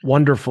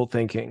wonderful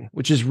thinking,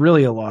 which is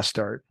really a lost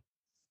art.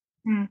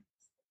 Maybe,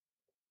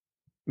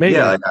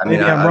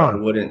 maybe I'm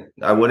wrong.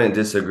 I wouldn't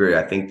disagree.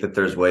 I think that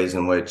there's ways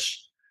in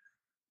which,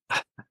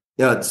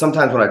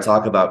 sometimes when I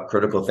talk about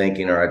critical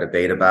thinking or I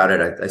debate about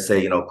it, I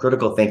say,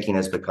 critical thinking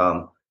has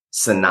become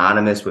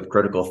synonymous with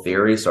critical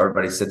theory. So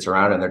everybody sits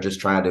around and they're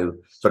just trying to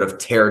sort of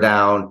tear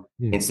down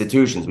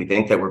institutions. We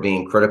think that we're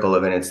being critical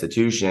of an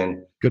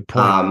institution. Good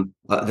point.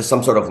 There's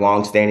some sort of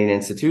longstanding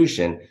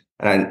institution.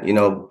 And,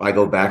 I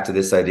go back to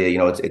this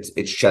idea,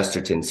 it's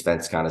Chesterton's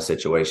fence kind of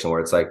situation where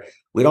it's like,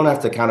 we don't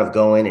have to kind of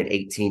go in at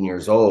 18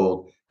 years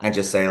old and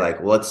just say like,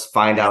 well, let's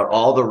find out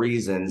all the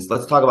reasons.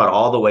 Let's talk about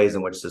all the ways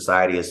in which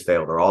society has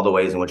failed, or all the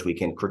ways in which we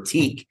can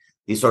critique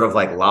these sort of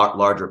like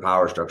larger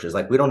power structures.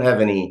 Like, we don't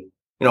have any,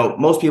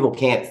 most people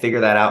can't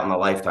figure that out in a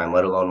lifetime,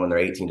 let alone when they're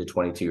 18 to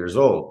 22 years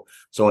old.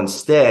 So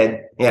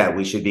instead,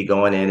 we should be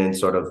going in and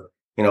sort of,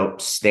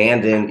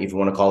 stand in, if you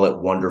want to call it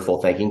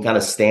wonderful thinking, kind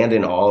of stand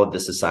in all of the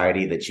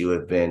society that you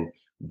have been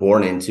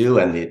born into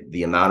and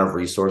the amount of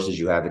resources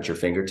you have at your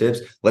fingertips.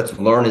 Let's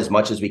learn as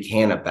much as we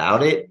can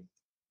about it.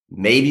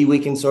 Maybe we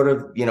can sort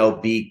of,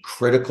 be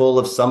critical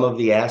of some of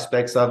the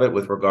aspects of it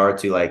with regard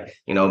to like,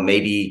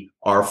 maybe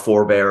our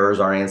forebears,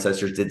 our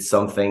ancestors did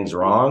some things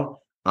wrong.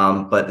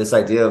 But this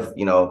idea of,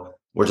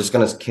 we're just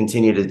going to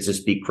continue to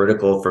just be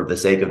critical for the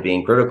sake of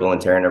being critical and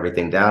tearing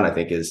everything down, I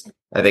think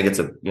it's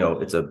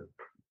a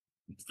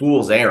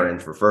fool's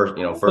errand for first.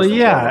 Well,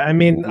 yeah, I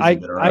mean,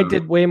 I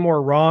did way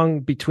more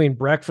wrong between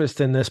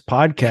breakfast and this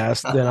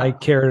podcast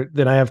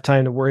than I have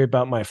time to worry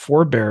about my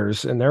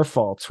forebears and their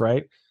faults,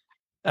 right?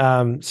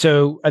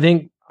 So I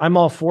think I'm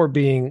all for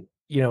being,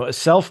 a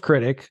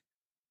self-critic,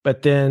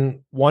 but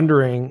then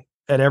wondering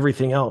at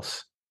everything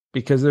else,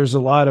 because there's a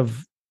lot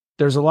of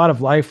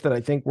life that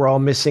I think we're all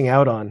missing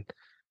out on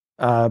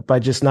by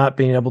just not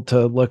being able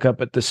to look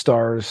up at the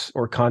stars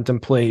or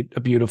contemplate a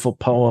beautiful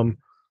poem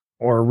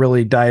or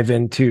really dive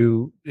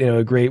into,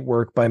 a great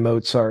work by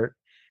Mozart.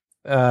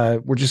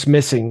 We're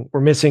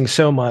missing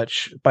so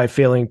much by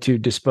failing to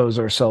dispose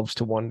ourselves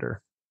to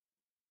wonder.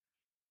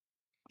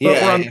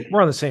 But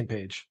we're on the same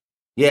page.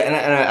 Yeah, and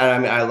I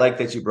mean, I like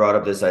that you brought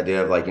up this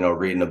idea of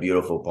reading a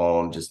beautiful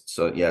poem, just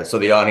so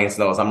the audience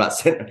knows I'm not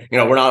sitting,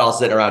 we're not all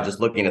sitting around just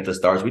looking at the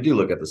stars. We do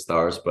look at the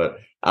stars, but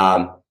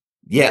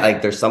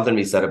there's something to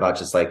be said about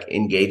just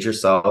engage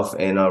yourself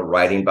in a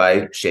writing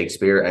by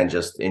Shakespeare and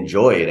just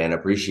enjoy it and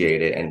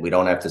appreciate it. And we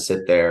don't have to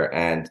sit there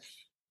and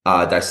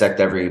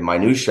dissect every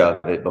minutia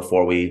of it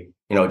before we,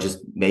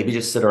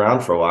 just sit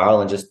around for a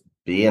while and just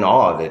be in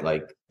awe of it.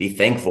 Be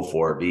thankful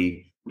for it,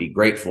 be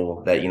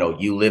grateful that,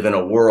 you live in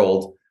a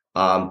world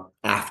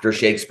after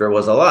Shakespeare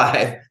was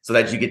alive so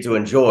that you get to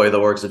enjoy the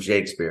works of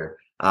Shakespeare.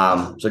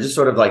 So just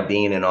sort of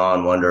being in awe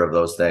and wonder of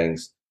those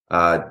things.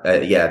 I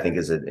think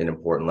is an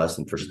important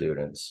lesson for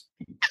students.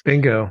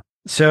 Bingo.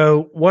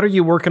 So what are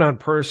you working on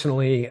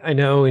personally? I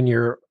know in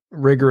your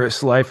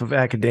rigorous life of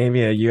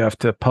academia, you have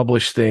to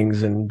publish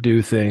things and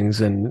do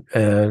things and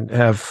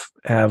have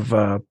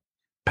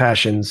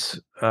passions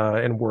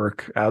and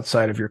work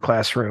outside of your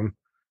classroom.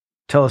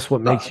 Tell us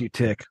what makes you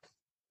tick.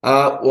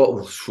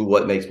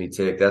 What makes me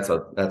tick? That's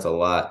a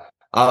lot.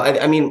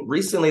 I mean,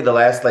 recently, the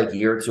last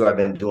year or two, I've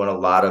been doing a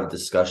lot of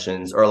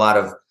discussions or a lot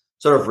of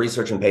sort of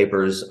research and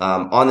papers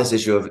on this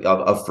issue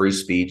of free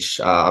speech.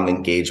 I'm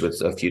engaged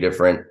with a few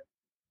different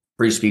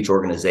free speech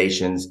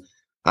organizations.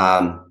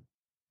 And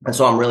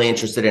so I'm really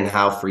interested in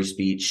how free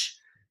speech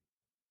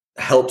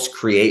helps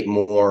create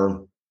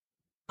more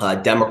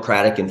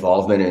democratic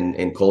involvement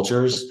in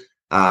cultures.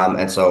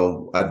 And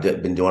so I've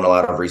been doing a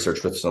lot of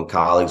research with some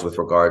colleagues with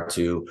regard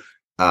to,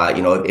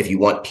 if you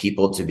want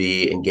people to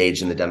be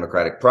engaged in the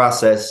democratic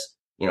process,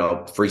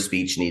 free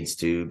speech needs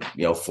to,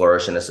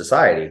 flourish in a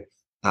society.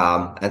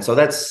 And so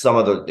that's some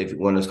of the, if you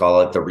want to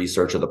call it the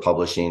research or the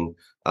publishing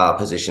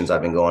positions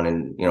I've been going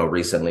in,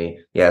 recently.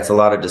 Yeah, it's a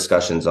lot of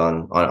discussions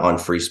on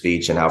free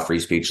speech and how free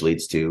speech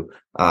leads to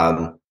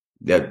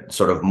the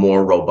sort of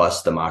more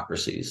robust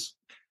democracies.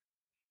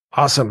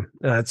 Awesome.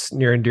 That's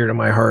near and dear to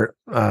my heart.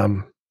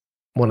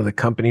 One of the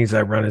companies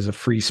I run is a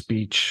free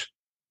speech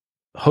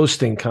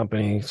hosting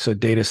company, so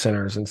data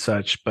centers and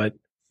such, but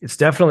it's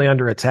definitely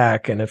under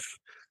attack. And if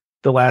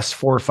the last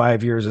 4 or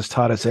 5 years has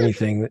taught us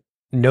anything,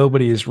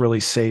 nobody is really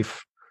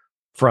safe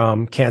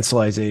from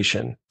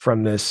cancelization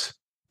from this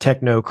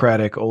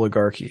technocratic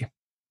oligarchy.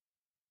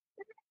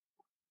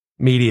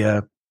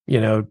 Media,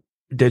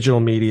 digital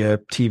media,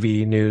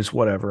 TV, news,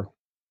 whatever.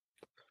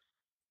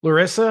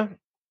 Larissa,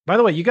 by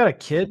the way, you got a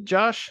kid,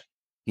 Josh?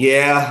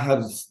 Yeah,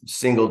 I'm a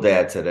single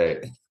dad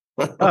today.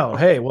 Oh,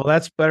 hey, well,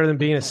 that's better than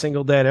being a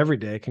single dad every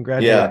day.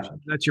 Congratulations. Yeah.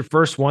 That's your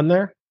first one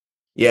there?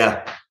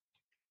 Yeah.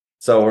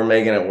 So we're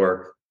making it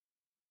work.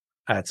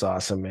 That's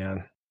awesome,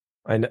 man.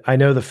 I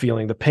know the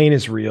feeling. The pain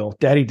is real.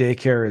 Daddy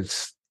daycare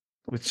it's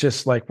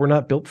just we're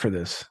not built for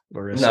this,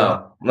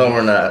 Larissa. No,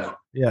 we're not.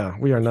 Yeah,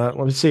 we are not.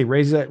 Let me see.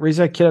 Raise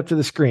that kid up to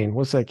the screen.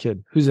 What's that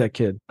kid? Who's that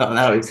kid? Oh,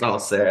 no, he's all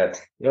sad.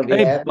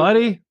 Hey, happy?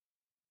 Buddy.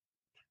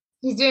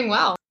 He's doing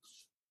well.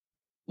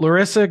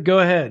 Larissa, go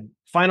ahead.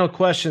 Final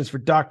questions for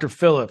Dr.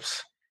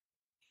 Phillips.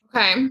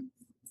 Okay.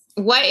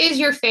 What is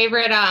your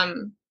favorite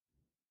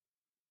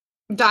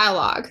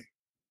dialogue?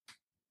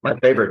 My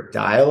favorite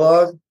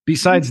dialogue?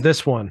 Besides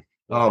this one.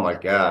 Oh my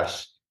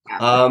gosh.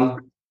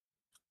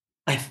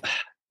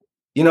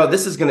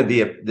 This is going to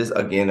be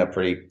a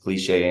pretty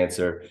cliche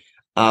answer.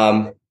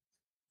 Man,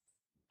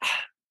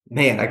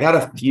 I got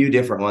a few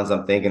different ones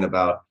I'm thinking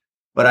about,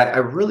 but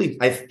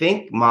I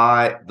think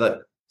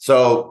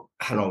so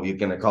I don't know if you're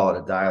going to call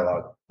it a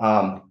dialogue.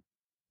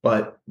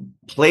 But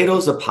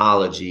Plato's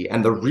Apology,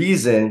 and the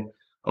reason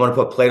I want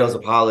to put Plato's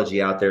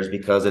Apology out there is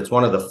because it's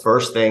one of the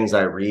first things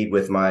I read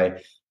with my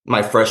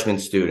freshman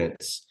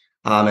students.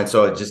 And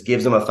so it just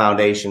gives them a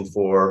foundation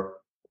for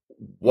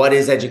what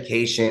is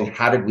education?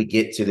 How did we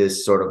get to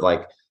this sort of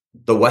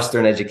the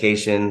Western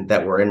education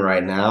that we're in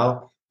right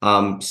now?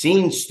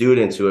 Seeing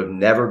students who have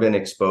never been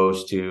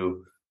exposed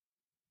to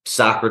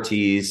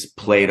Socrates,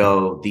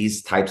 Plato,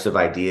 these types of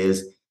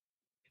ideas,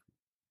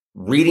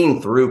 reading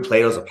through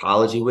Plato's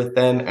Apology with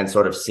them and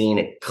sort of seeing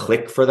it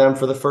click for them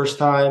for the first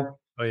time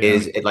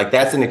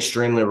that's an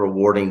extremely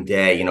rewarding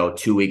day,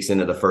 2 weeks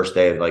into the first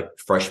day of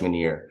freshman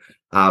year.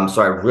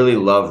 So I really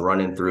love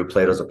running through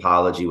Plato's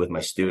Apology with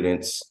my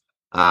students.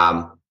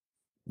 I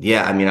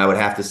would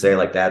have to say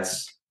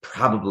that's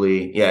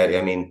probably,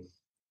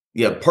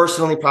 Yeah,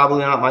 personally, probably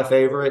not my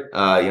favorite.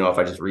 If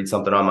I just read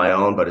something on my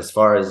own, but as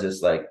far as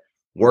just like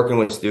working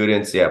with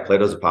students, yeah,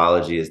 Plato's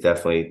Apology is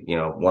definitely,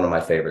 one of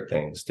my favorite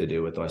things to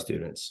do with my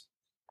students.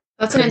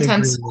 That's an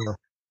intense.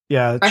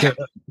 Yeah, it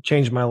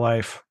changed my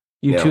life.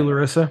 You too,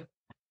 Larissa?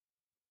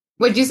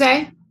 What'd you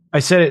say? I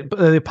said it.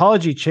 The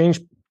apology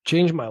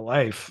changed my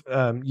life.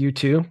 You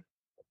too?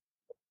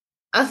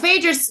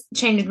 Phaedrus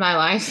changed my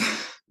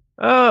life.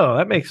 Oh,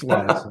 that makes a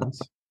lot of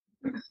sense.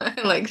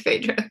 I like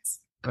Phaedrus.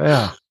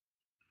 Yeah.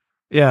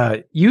 Yeah.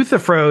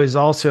 Euthyphro is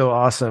also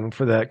awesome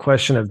for that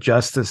question of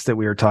justice that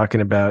we were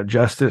talking about.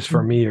 Justice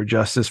for me or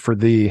justice for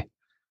thee.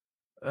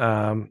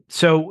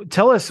 So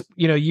tell us,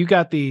 you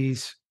got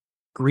these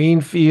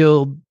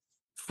greenfield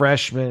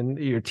freshmen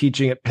you're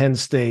teaching at Penn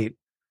State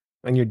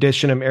and you're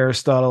dishing them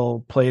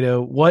Aristotle,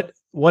 Plato.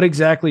 What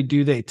exactly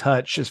do they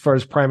touch as far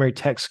as primary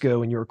texts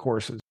go in your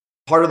courses?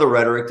 Part of the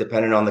rhetoric,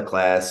 depending on the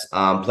class.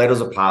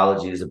 Plato's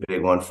Apology is a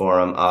big one for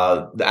them.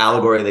 The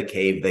Allegory of the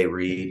Cave they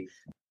read.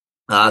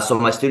 So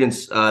my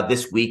students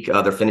this week,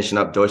 they're finishing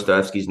up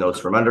Dostoevsky's Notes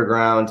from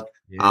Underground.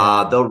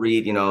 Yeah. They'll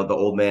read, The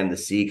Old Man and the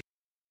Sea.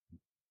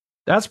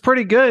 That's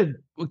pretty good.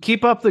 Well,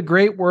 keep up the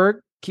great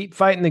work. Keep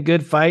fighting the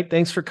good fight.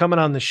 Thanks for coming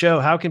on the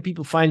show. How can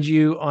people find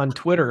you on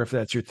Twitter if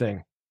that's your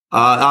thing?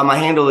 My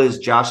handle is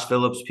Josh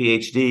Phillips,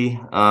 PhD.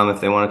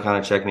 If they want to kind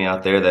of check me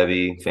out there, that'd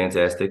be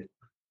fantastic.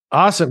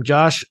 Awesome.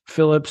 Josh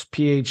Phillips,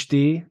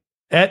 PhD,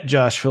 at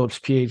Josh Phillips,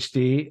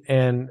 PhD,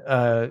 and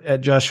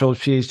at Josh Phillips,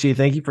 PhD.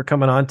 Thank you for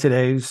coming on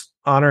today. It was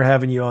an honor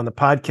having you on the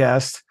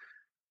podcast.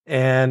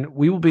 And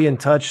we will be in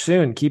touch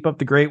soon. Keep up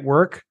the great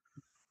work.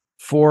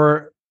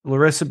 For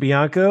Larissa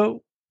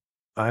Bianco,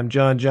 I'm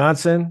John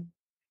Johnson.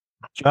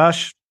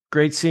 Josh,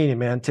 great seeing you,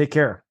 man. Take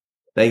care.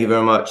 Thank you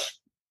very much.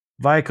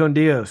 Vaya con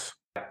Dios.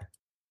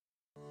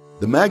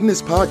 The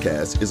Magnus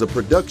Podcast is a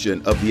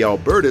production of the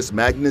Albertus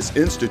Magnus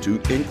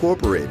Institute,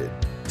 Incorporated.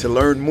 To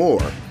learn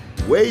more,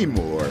 way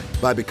more,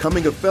 by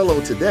becoming a fellow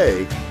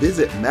today,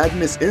 visit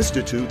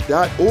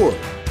magnusinstitute.org.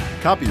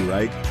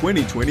 Copyright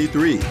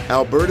 2023,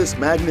 Albertus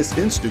Magnus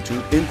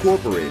Institute,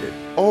 Incorporated.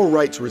 All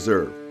rights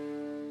reserved.